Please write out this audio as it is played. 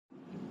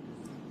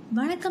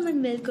வணக்கம்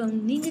and welcome.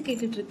 நீங்கள்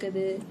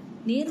கேட்டுட்ருக்குது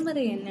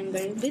நேர்மறை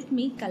எண்ணங்கள் வித்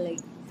மீ கலை.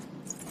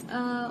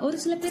 ஒரு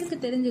சில பேருக்கு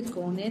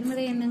தெரிஞ்சிருக்கும்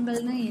நேர்மறை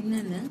எண்ணங்கள்னா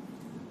என்னென்னு.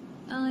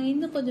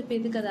 இன்னும் கொஞ்சம்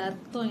பேருக்கு அது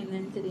அர்த்தம்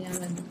என்னன்னு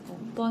தெரியாமல்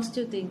இருந்திருக்கும்.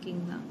 பாசிட்டிவ்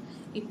திங்கிங் தான்.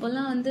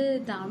 இப்போல்லாம்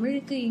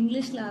தமிழுக்கு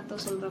இங்கிலீஷில்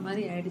அர்த்தம் சொல்கிற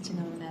மாதிரி ஆயிடுச்சு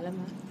நம்ம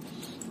நிலமை.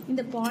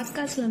 இந்த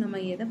பாட்காஸ்ட்டில் நம்ம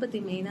எதை பற்றி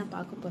மெயினாக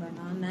பார்க்க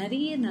போகிறோன்னா,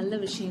 நிறைய நல்ல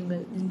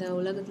விஷயங்கள், இந்த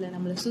உலகத்தில்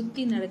நம்மளை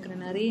சுற்றி நடக்கிற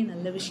நிறைய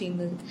நல்ல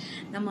விஷயங்கள்,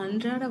 நம்ம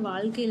அன்றாட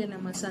வாழ்க்கையில்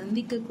நம்ம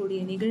சந்திக்கக்கூடிய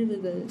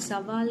நிகழ்வுகள்,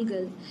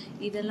 சவால்கள்,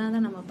 இதெல்லாம்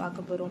தான் நம்ம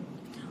பார்க்க போகிறோம்.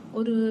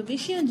 ஒரு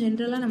விஷயம்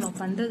ஜென்ரலாக நம்ம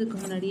பண்ணுறதுக்கு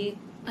முன்னாடியே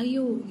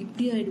ஐயோ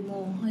இப்படி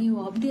ஆகிடுமோ, ஐயோ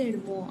அப்படி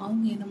ஆகிடுமோ,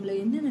 அவங்க நம்மளை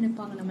என்ன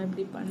நினைப்பாங்க, நம்ம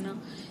இப்படி பண்ணால்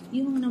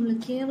இவங்க நம்மளை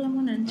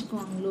கேவலமாக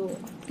நினச்சிக்குவாங்களோ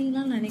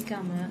அப்படிலாம்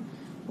நினைக்காம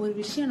ஒரு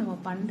விஷயம் நம்ம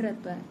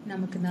பண்ணுறப்ப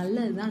நமக்கு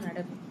நல்லது தான்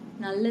நடக்கும்,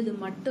 நல்லது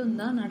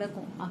மட்டும்தான்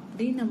நடக்கும்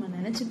அப்படின்னு நம்ம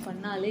நினச்சி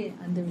பண்ணாலே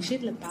அந்த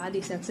விஷயத்தில்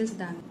பாதி சக்ஸஸ்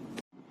தானே.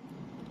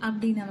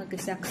 அப்படி நமக்கு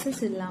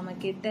சக்ஸஸ் இல்லாமல்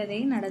கெட்டதே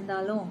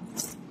நடந்தாலும்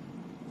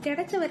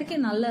கிடைச்ச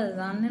வரைக்கும் நல்லது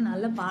தான்னு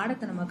நல்ல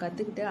பாடத்தை நம்ம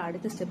கற்றுக்கிட்டு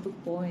அடுத்த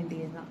ஸ்டெப்புக்கு போக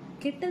வேண்டியது தான்.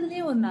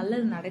 கெட்டதுலேயே ஒரு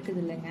நல்லது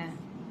நடக்குது இல்லைங்க,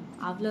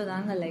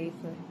 அவ்வளோதாங்க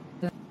லைஃப்.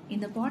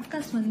 இந்த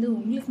பாட்காஸ்ட்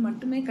உங்களுக்கு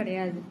மட்டுமே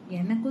கிடையாது,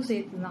 எனக்கும்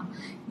சேர்த்து தான்.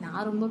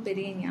 நான் ரொம்ப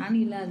பெரிய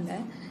ஞானிலாம் இல்லை,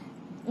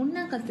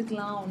 ஒன்றா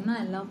கற்றுக்கலாம், ஒன்றா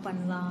எல்லாம்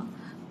பண்ணலாம்.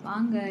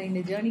 வாங்க, இந்த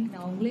ஜேர்னிக்கு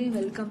நான் உங்களையும்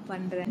வெல்கம்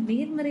பண்ணுறேன்.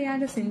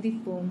 நேர்மறையாக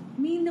சிந்திப்போம்,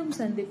 மீண்டும்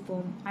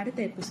சந்திப்போம் அடுத்த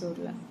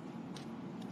எபிசோடில்.